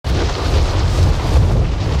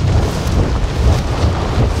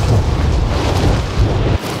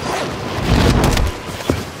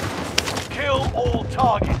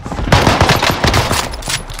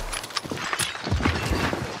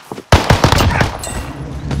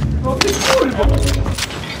We're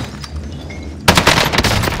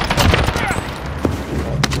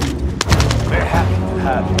happy to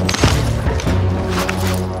have you.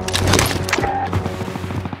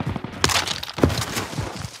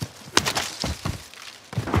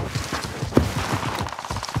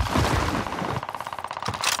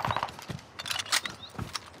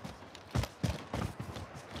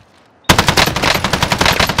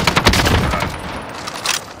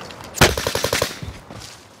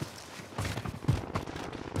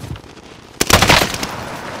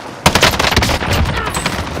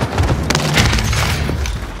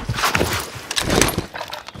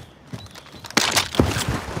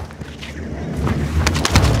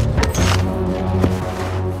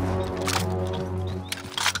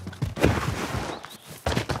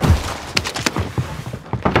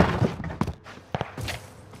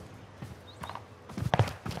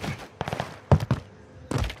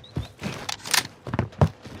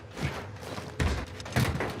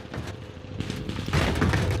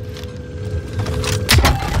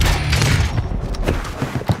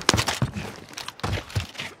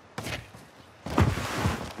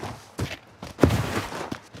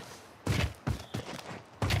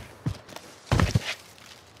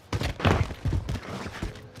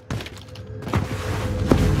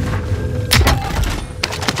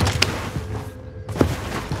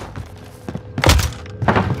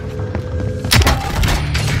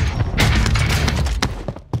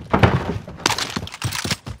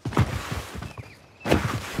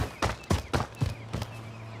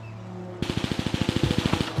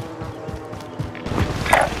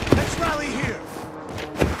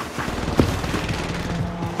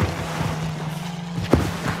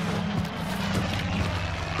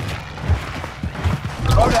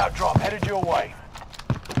 Loadout drop headed your way.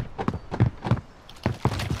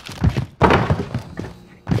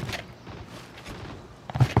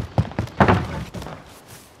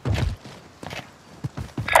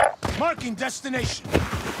 Marking destination.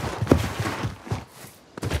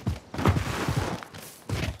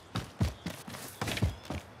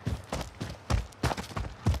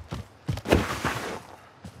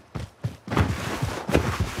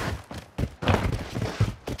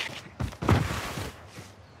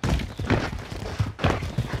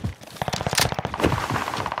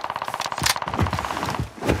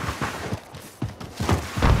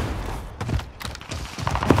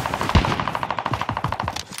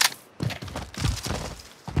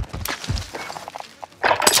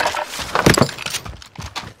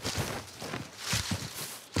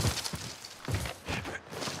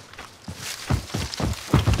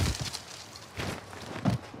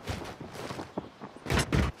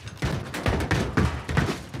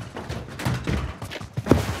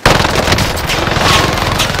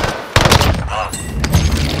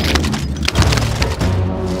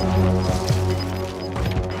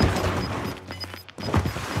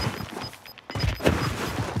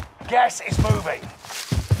 Gas is moving.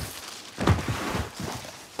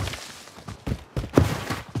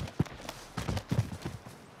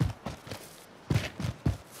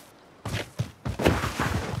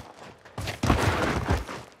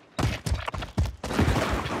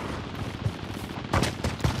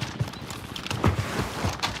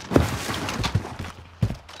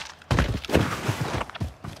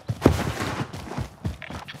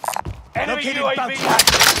 Enemy Located UAV bounty.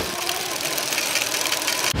 active.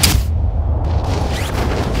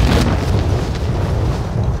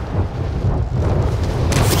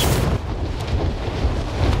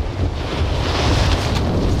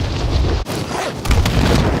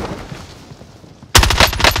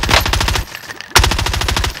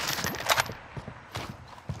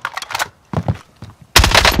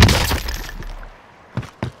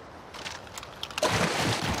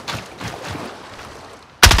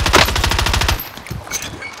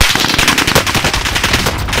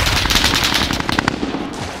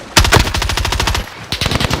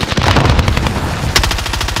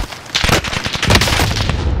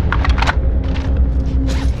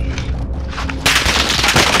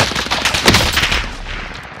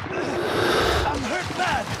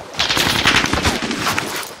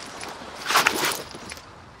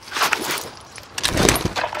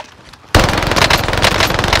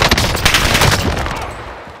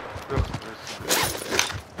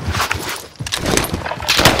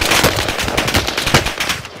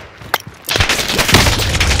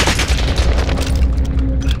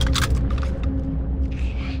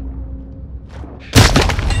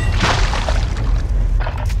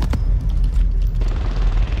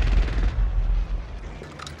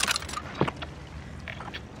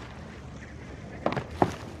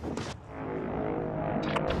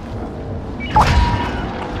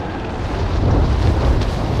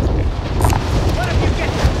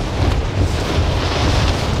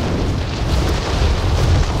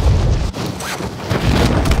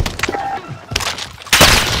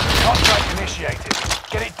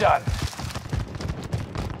 Get it done.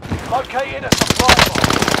 Located a supply box.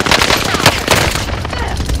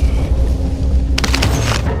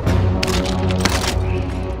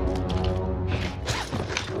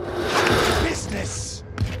 Business.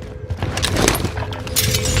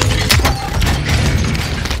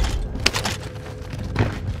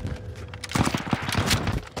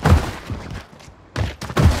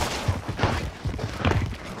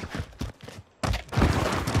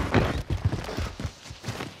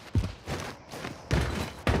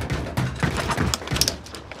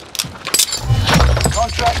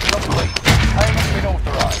 Contract complete. Payment's been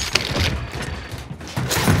authorized.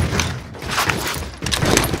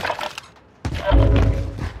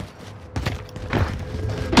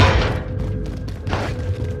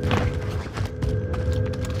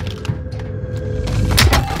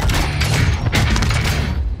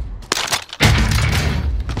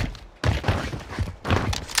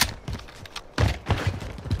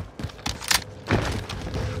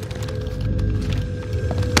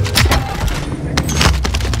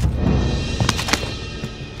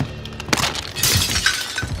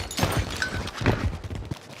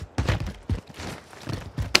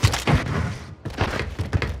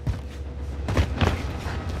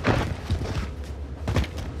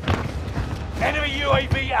 Enemy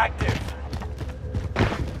UAV active.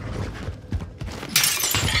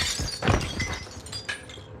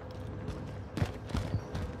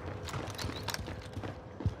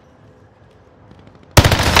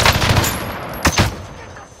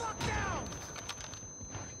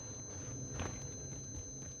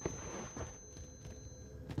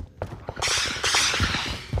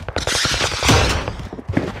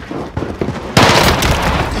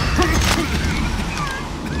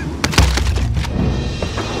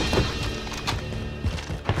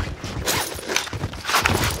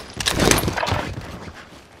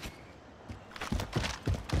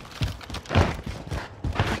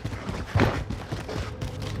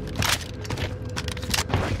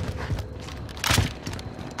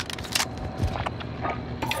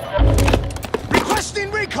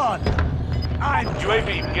 Requesting recon. I'm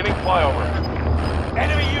UAV beginning flyover.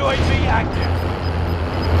 Enemy UAV active.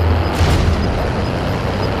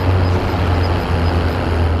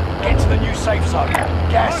 Get to the new safe zone.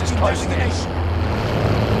 Gas is marking closing in. destination.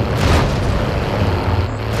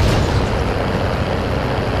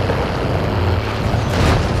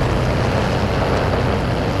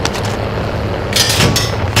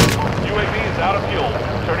 UAV is out of fuel.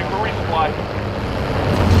 Turning for resupply.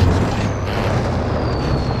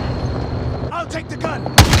 I'll take the gun.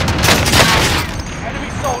 Enemy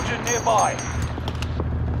soldier nearby.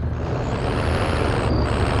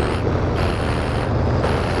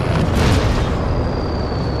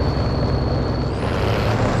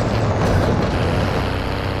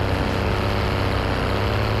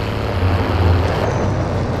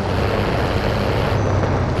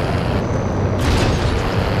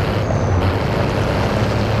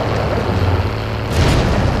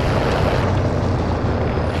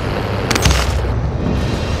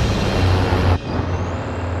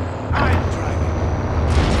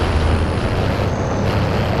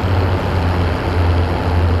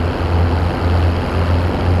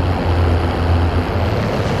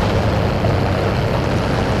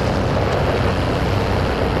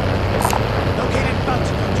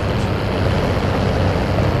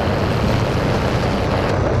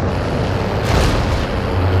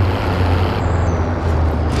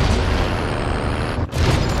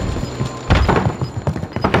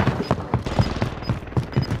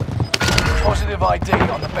 Positive ID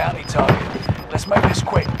on the bounty target. Let's make this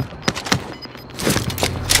quick.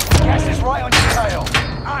 Gas is right on your tail.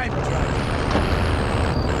 I'm driving.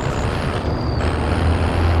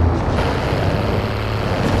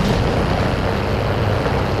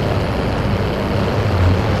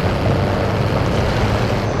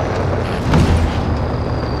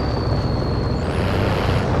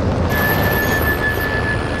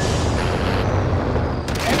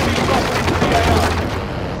 Enemy dropping into the AR.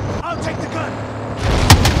 I'll take the gun.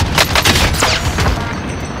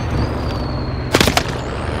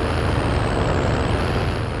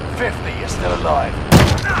 50, you're still alive.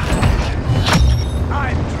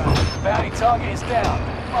 I'm driving. Bounty target is down.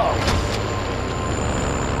 Oh.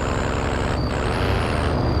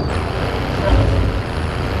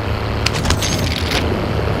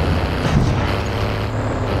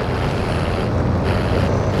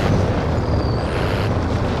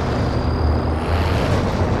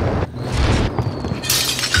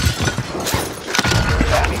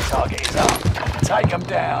 Bounty target is up. Take him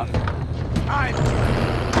down. I'm driving.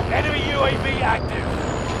 Enemy UAV active.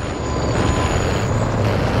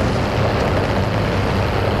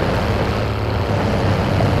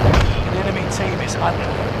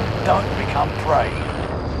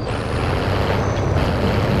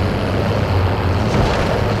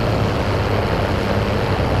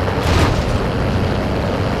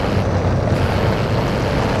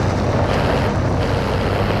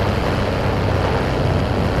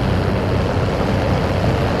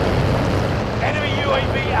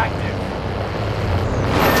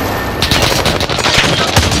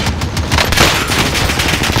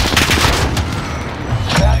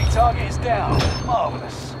 down.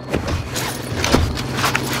 Marvelous.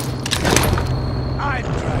 I'm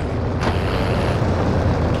driving.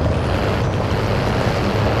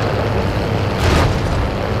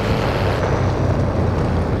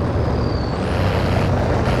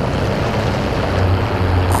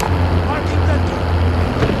 Marking gun door.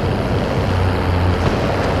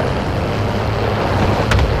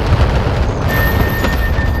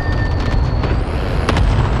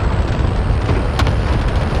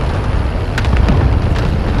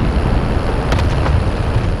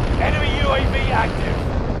 Enemy UAV active.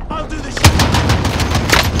 I'll do the shooting.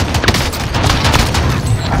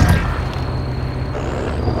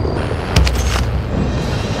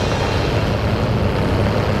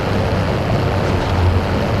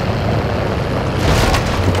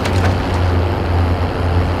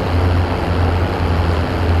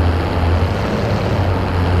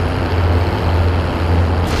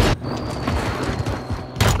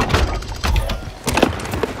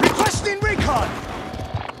 Requesting recon.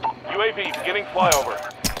 UAV beginning flyover.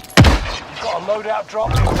 Got a loadout drop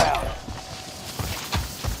inbound.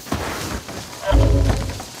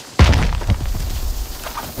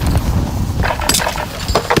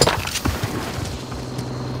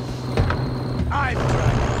 I'm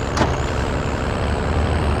driving.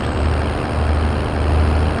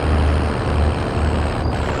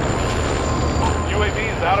 UAV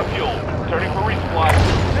is out of fuel. Turning for resupply.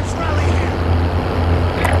 Let's rally here.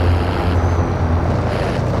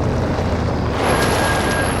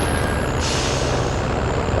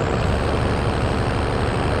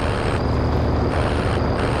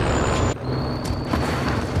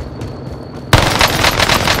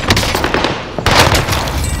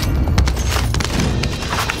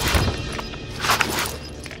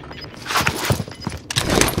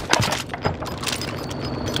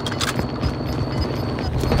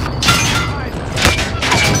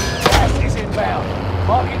 Gas is inbound.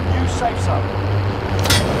 Marking new safe zone.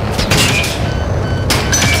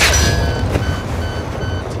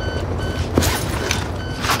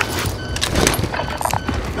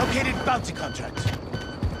 Located bounty contracts.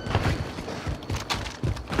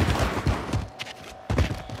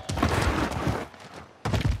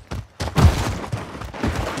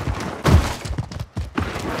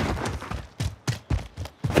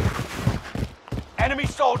 Enemy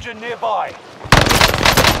soldier nearby.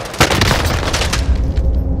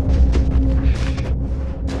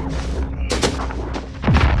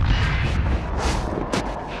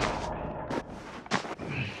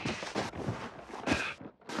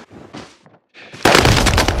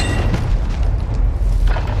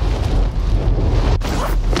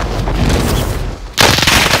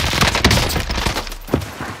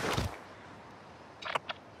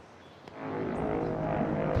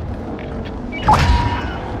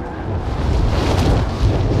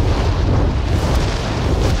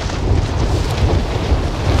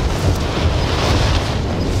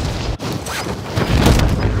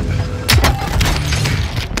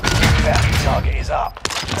 Bounty target is up.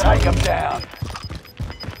 Take him down.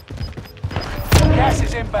 Gas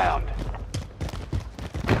is inbound.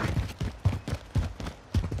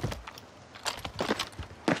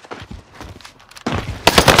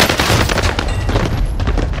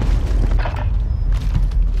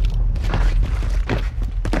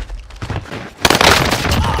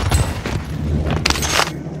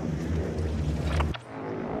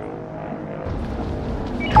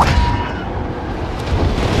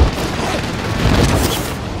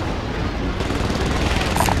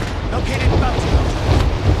 Located bounty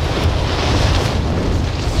contracts.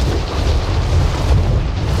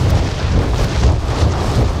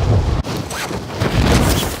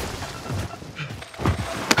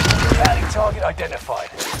 Bounty target identified.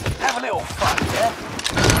 Have a little fun, yeah?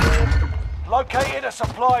 Located a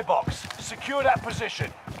supply box. Secure that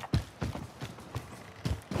position.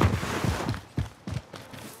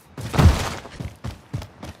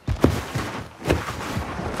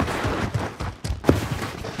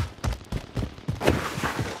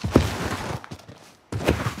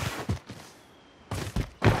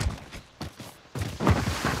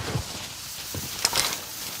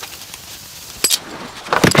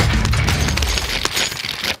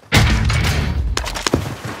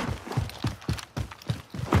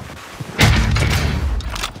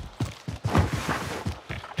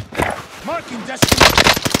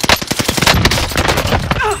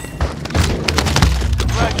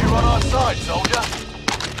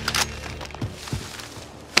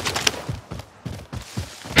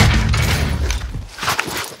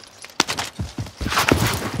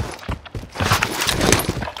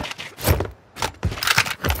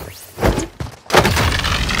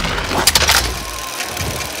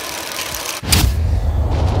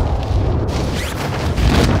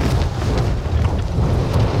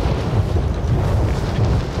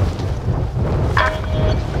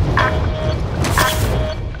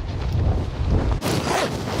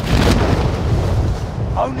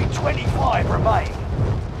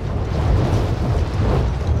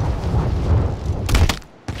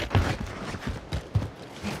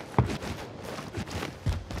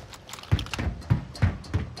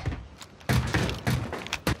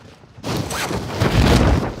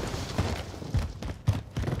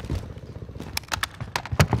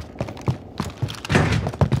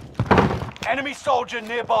 Enemy soldier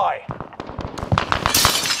nearby.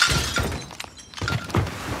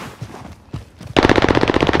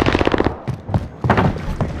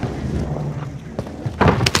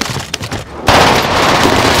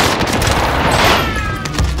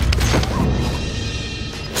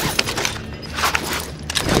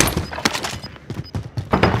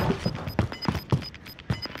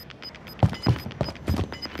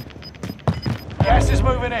 Gas is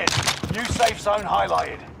moving in. New safe zone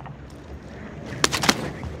highlighted.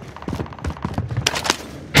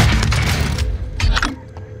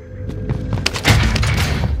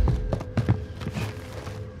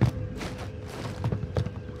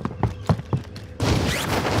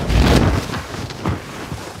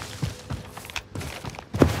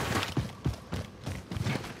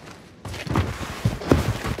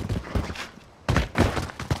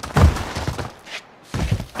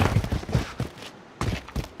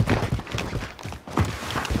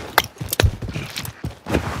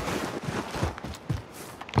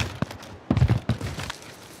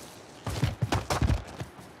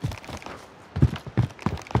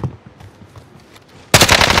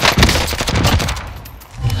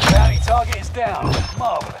 Target is down.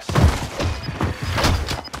 Marvelous.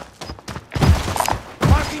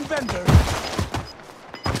 Marking vendor.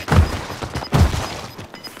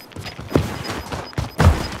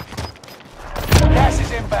 Gas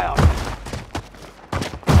is inbound.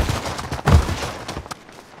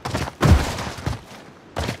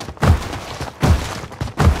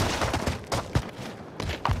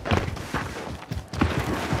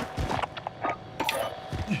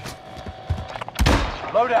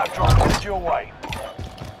 Loadout drop headed your way.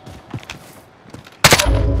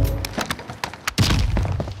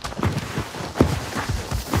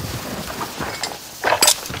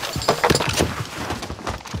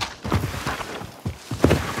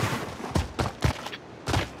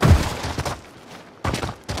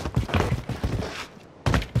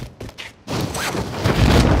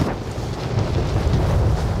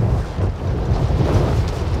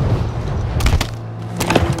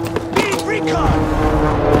 Need recon.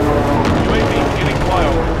 UAV getting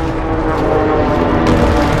flyover.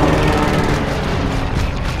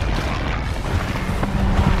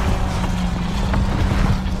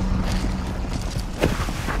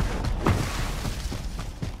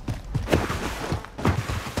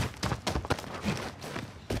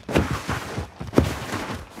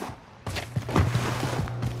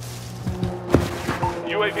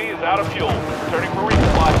 UAV is out of fuel. Turning for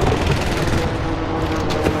resupply.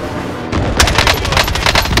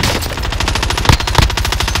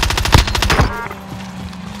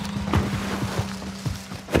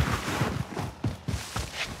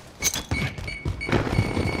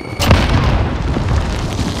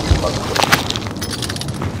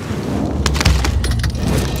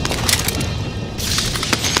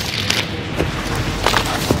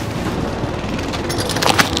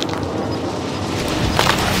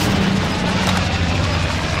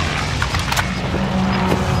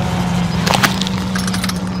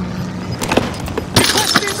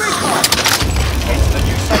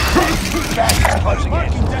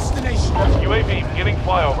 Marking destination. UAV beginning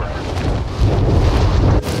flyover.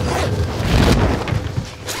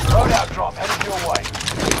 Loadout drop headed your way.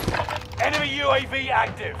 Enemy UAV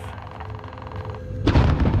active.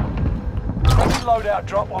 Friendly loadout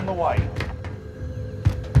drop on the way.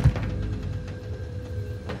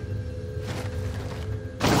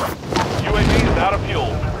 UAV is out of fuel.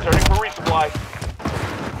 Turning for resupply.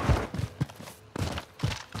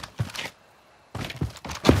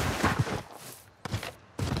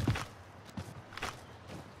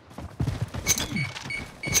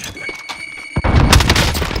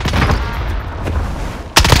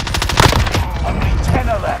 Only 10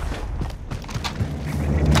 are left.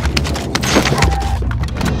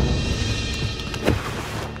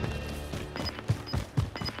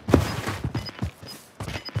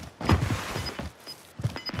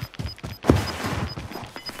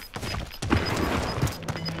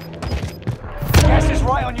 Gas is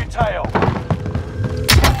right on your tail.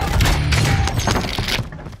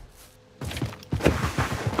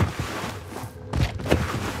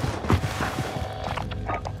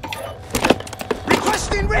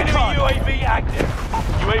 Requesting Enemy recon. UAV active.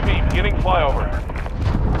 UAV beginning flyover.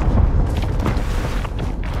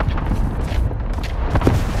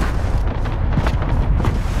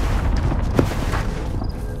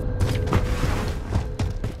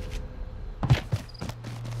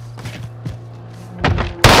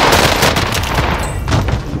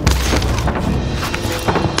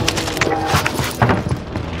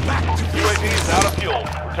 UAV is out of fuel.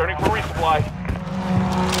 Returning for resupply.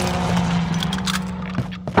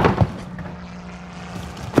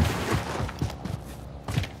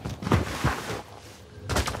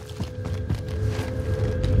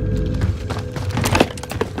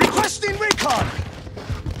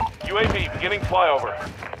 flyover.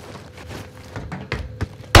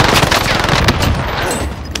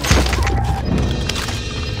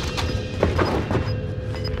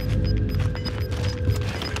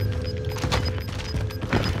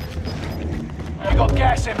 You got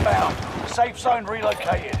gas inbound. Safe zone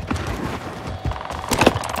relocated.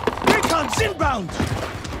 Recon's inbound!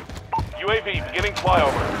 UAV beginning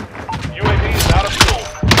flyover. UAV is out of fuel.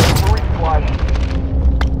 For resupply.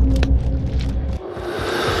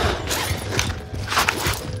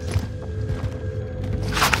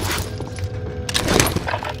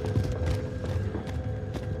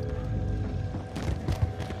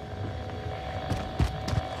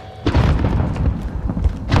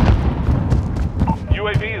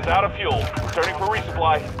 UAV is out of fuel. Returning for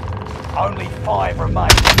resupply. Only 5 remain.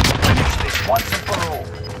 Finish this once and for all.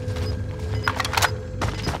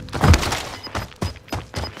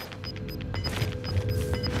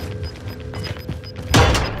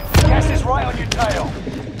 Gas is right on your tail.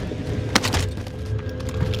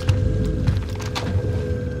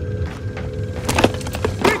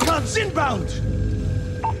 Recon's inbound!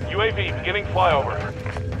 UAV beginning flyover.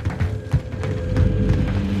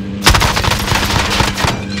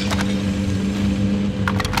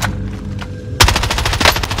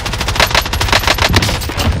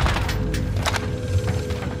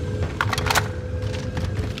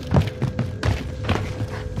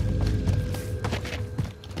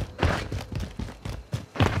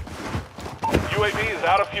 UAV is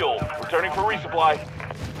out of fuel. Returning for resupply.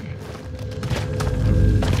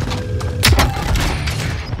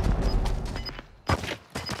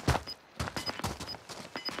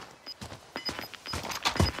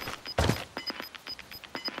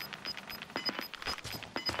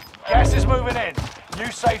 Gas is moving in.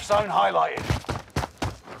 New safe zone highlighted.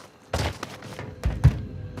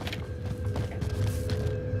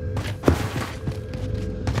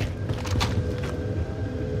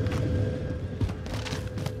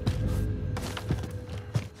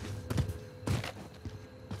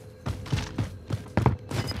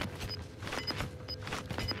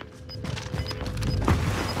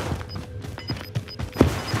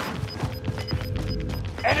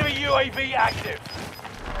 Enemy UAV active.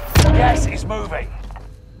 Gas is moving.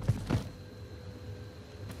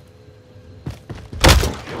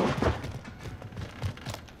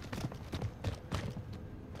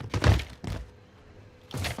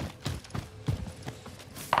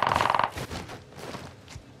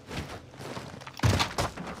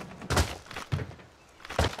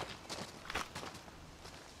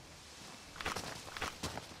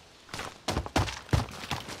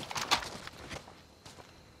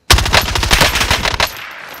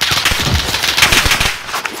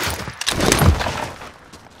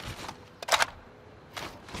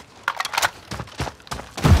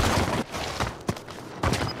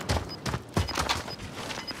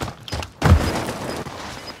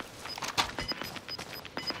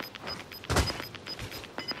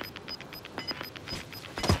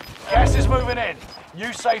 Gas is moving in.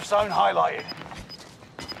 New safe zone highlighted.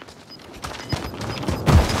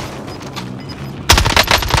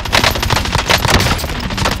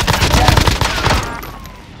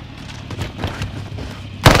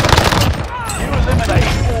 You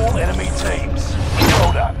eliminated all enemy teams.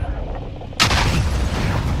 Well done.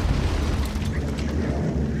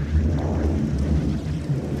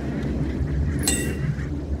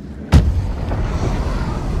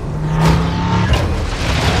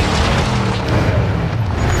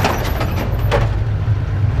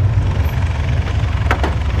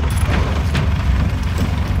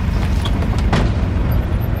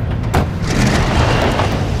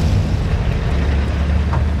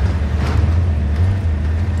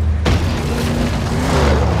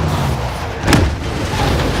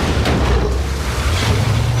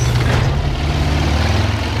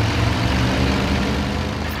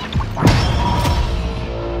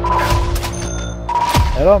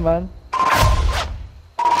 Hello, man.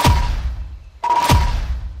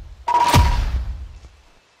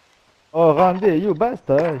 Oh, Randy, you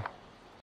bastard.